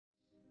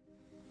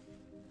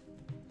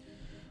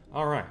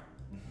Alright.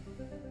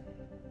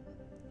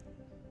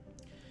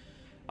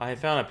 I had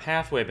found a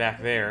pathway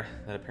back there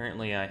that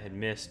apparently I had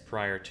missed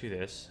prior to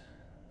this.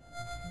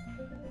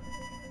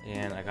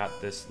 And I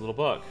got this little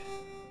bug.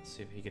 Let's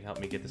see if he can help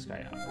me get this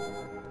guy out.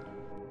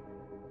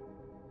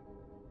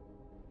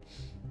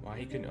 Why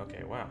he couldn't...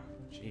 Okay, wow.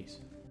 Jeez.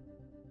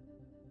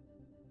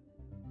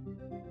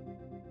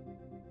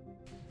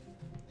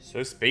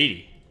 So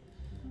speedy.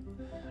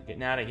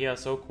 Getting out of here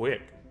so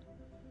quick.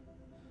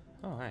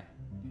 Oh, hey.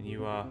 Can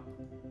you, help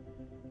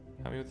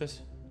me with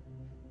this?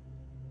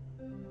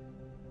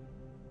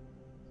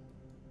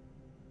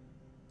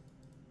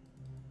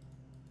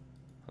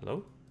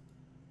 Hello?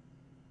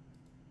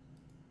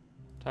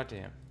 Talk to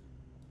him.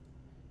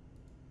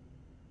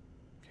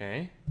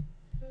 Okay.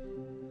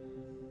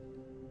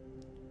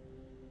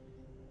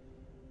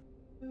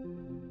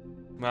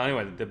 Well,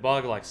 anyway, the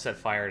bug, like, set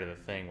fire to the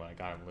thing when I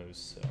got him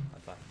loose, so I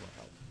thought he would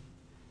help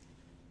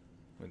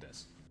with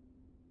this.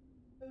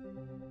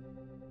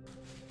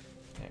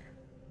 There.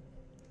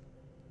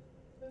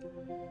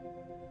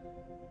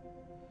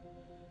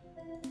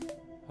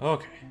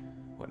 Okay.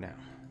 What now?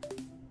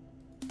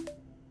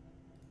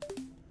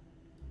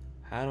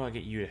 How do I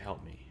get you to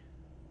help me?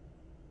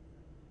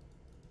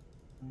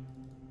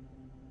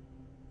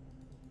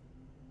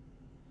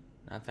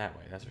 Not that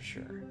way, that's for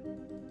sure.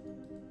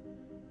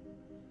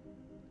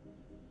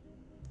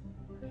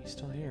 He's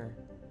still here.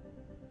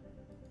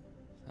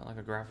 It's not like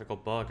a graphical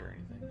bug or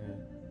anything.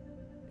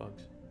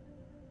 Bugs.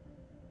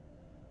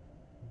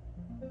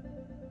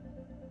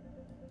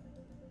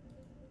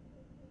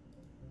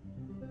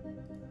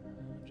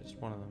 Just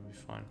one of them will be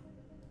fine.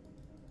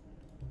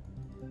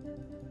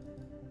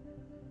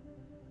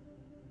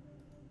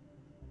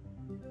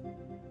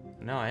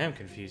 Now I am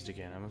confused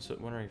again. I'm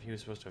wondering if he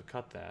was supposed to have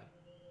cut that.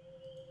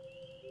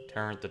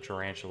 Tarrant the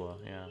tarantula,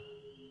 yeah.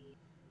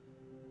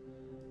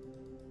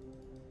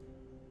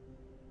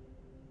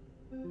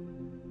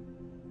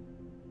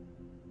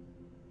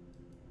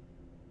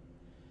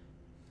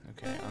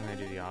 Okay, I'm gonna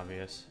do the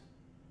obvious.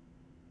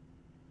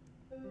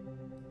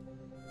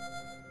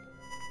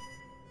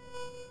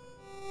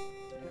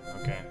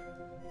 Yeah, okay.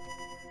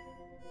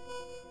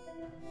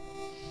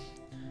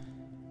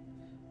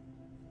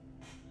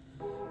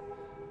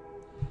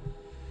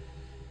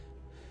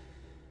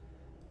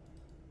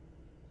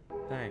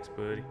 Thanks,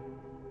 buddy.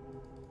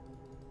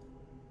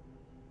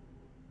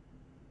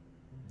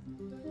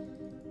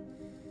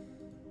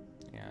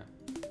 Yeah.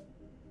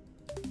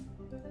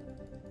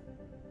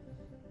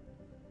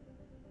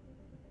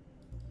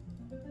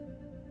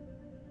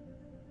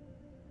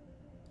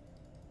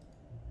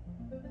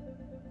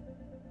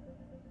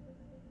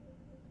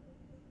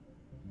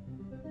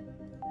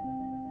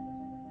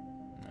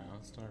 No,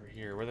 it's not over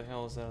here. Where the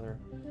hell is that other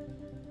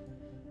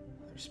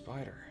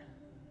spider?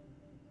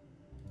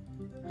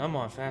 Come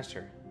on,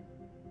 faster.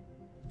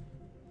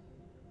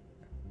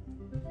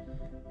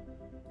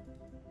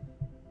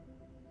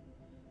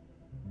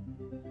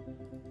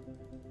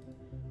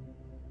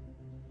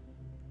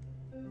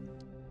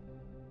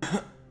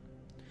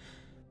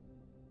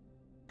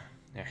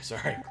 There,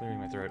 sorry, clearing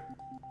my throat.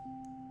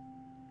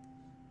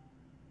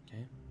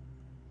 Okay.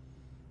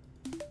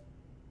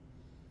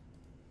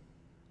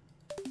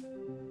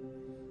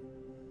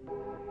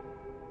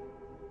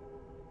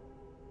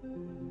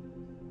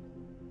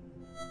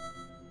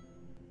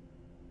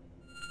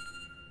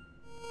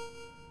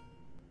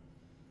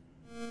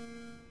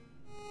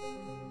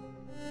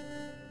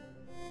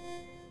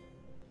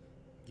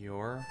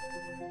 Your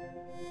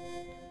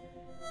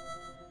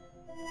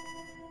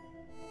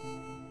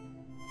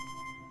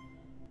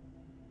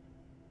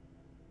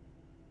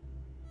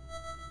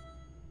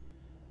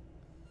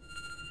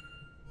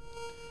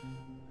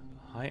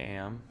I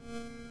am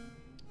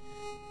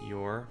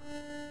your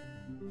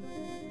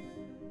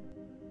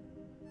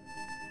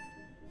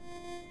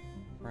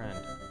friend.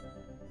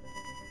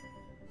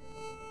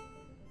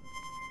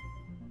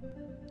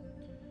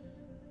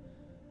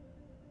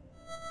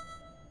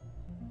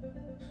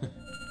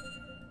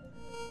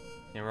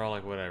 Yeah, we're all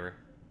like, whatever.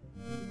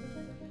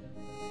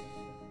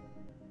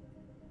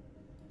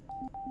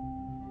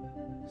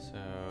 So,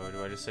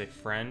 do I just say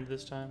friend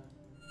this time?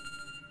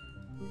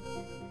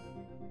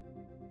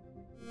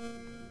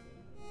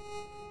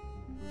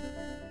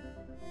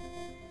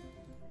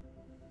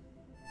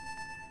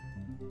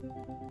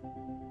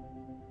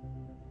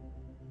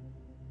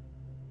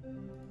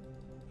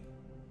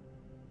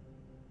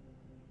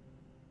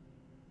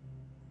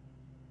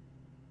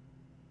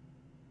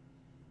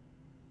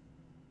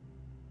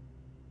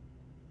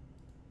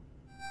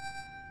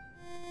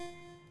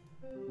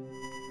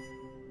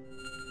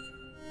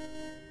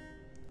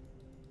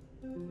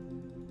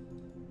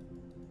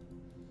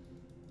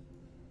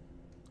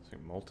 It's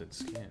like molted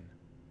skin.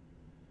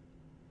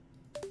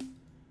 Wait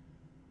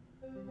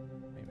a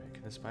minute,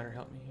 can the spider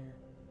help me here?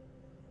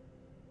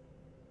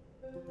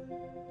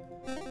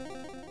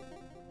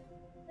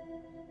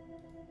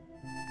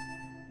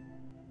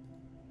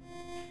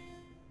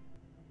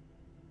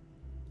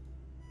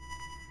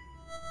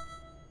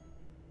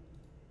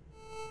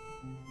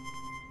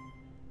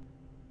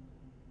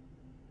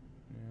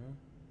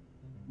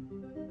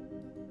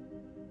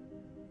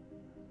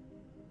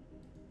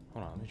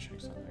 check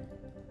something.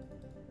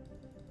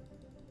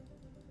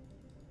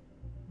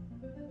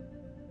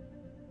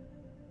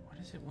 What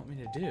does it want me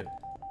to do?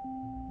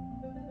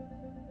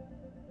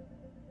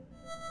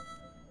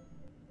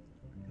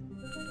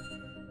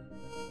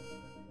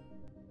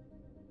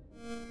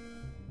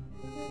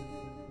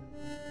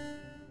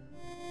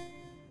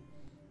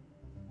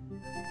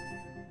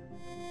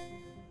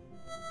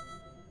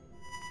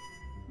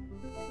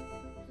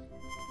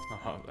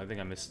 Oh, I think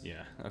I missed,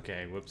 yeah.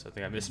 Okay, whoops. I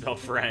think I misspelled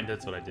friend.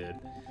 That's what I did.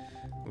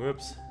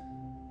 Whoops.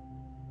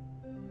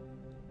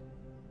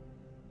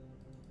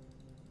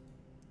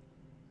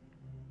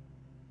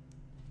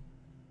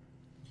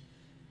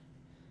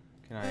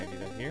 Can I do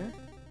that here?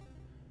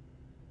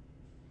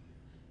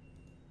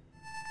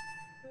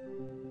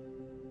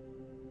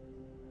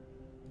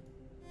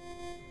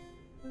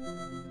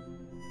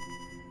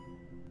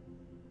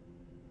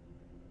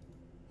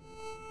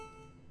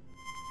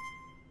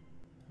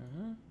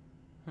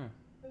 Huh.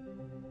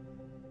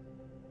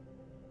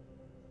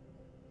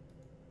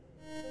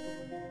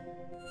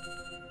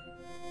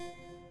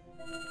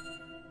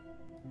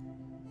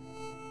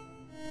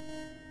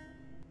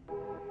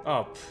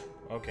 Oh, pff,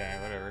 okay,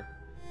 whatever.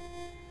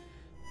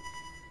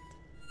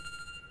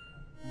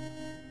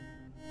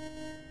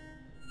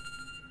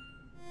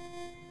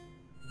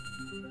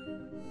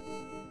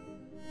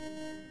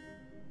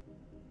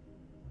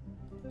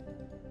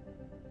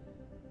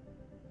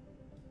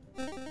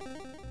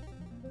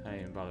 I didn't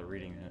even bother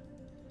reading it.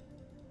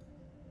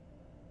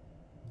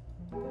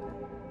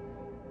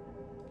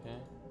 Okay.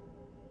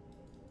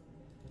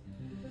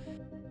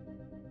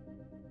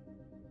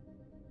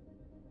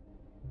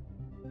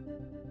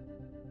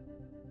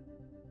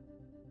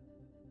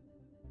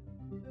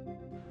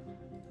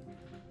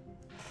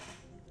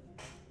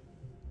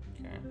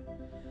 Okay.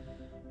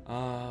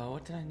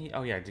 What did I need?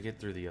 Oh yeah, to get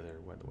through the other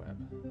web.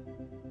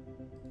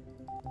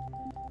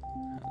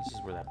 This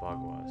is where that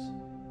bug was.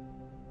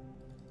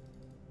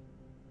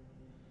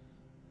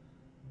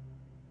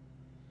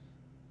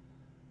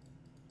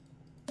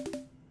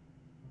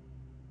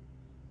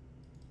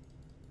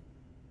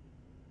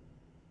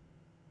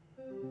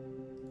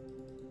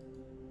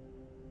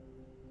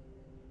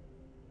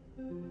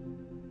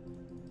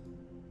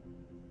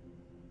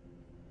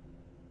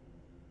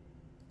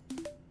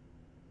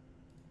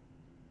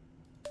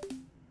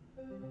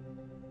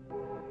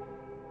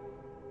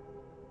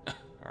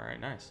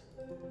 Alright, nice.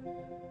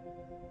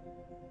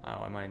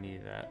 Oh, I might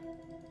need that.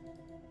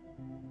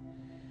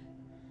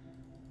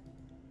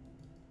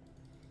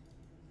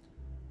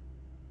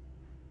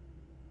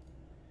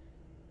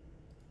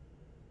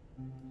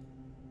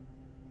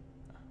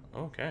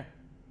 Okay.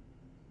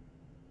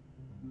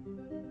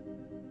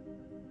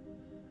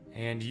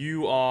 And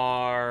you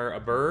are a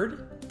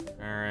bird?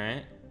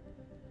 Alright.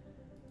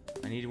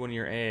 I need one of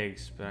your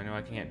eggs, but I know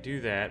I can't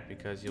do that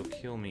because you'll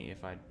kill me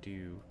if I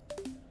do.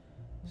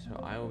 So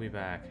I will be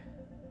back.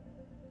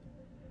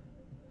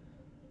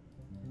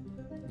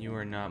 You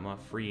are not my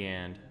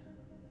friend.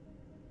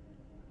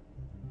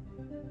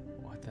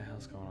 What the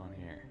hell's going on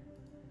here?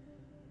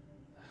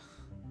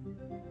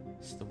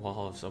 It's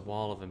a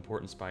wall of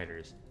important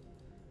spiders.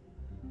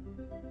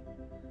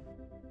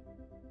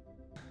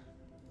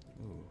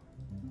 Ooh.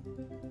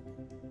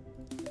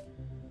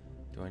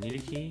 Do I need a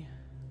key?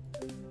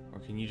 Or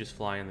can you just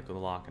fly in the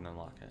lock and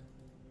unlock it?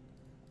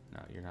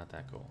 No, you're not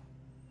that cool.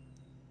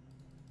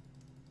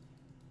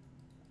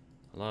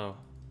 Hello?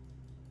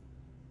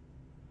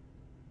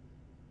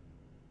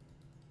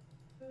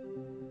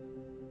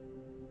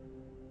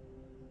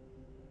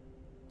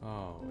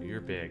 Oh, you're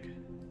big.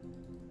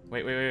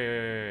 Wait.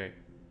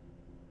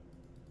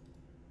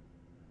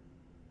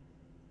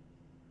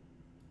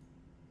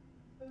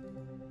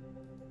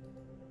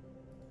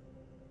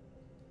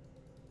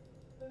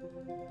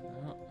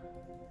 Oh.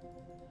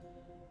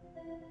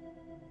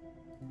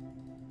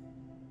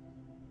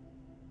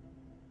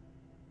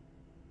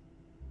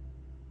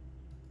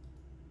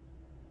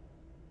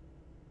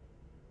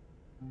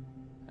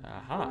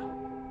 Aha.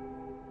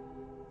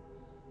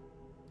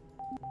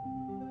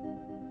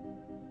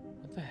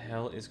 What the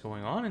hell is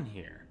going on in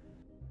here?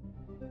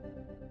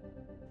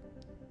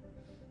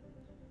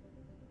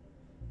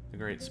 The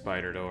great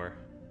spider door.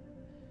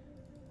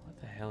 What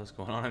the hell is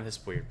going on in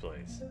this weird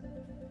place?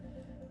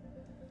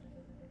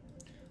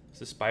 Is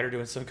the spider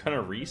doing some kind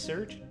of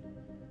research?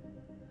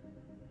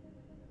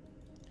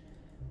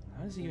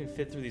 How does he even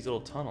fit through these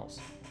little tunnels?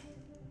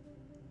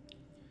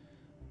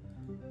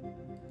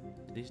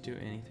 Do these do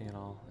anything at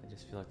all? I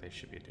just feel like they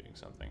should be doing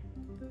something.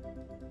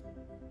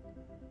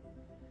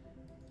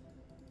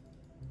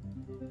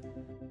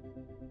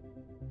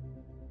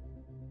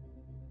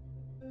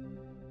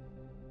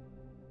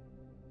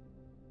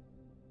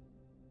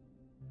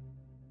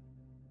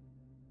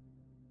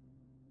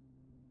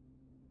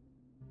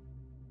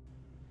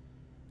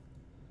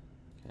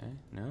 Okay,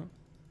 no.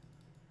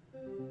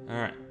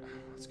 Alright,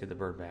 let's get the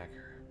bird back.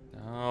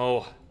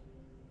 No!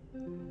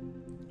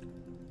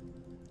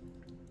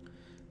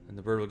 And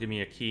the bird will give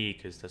me a key,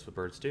 because that's what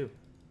birds do.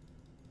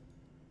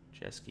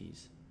 Chess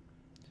keys.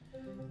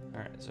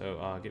 Alright,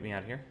 so get me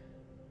out of here.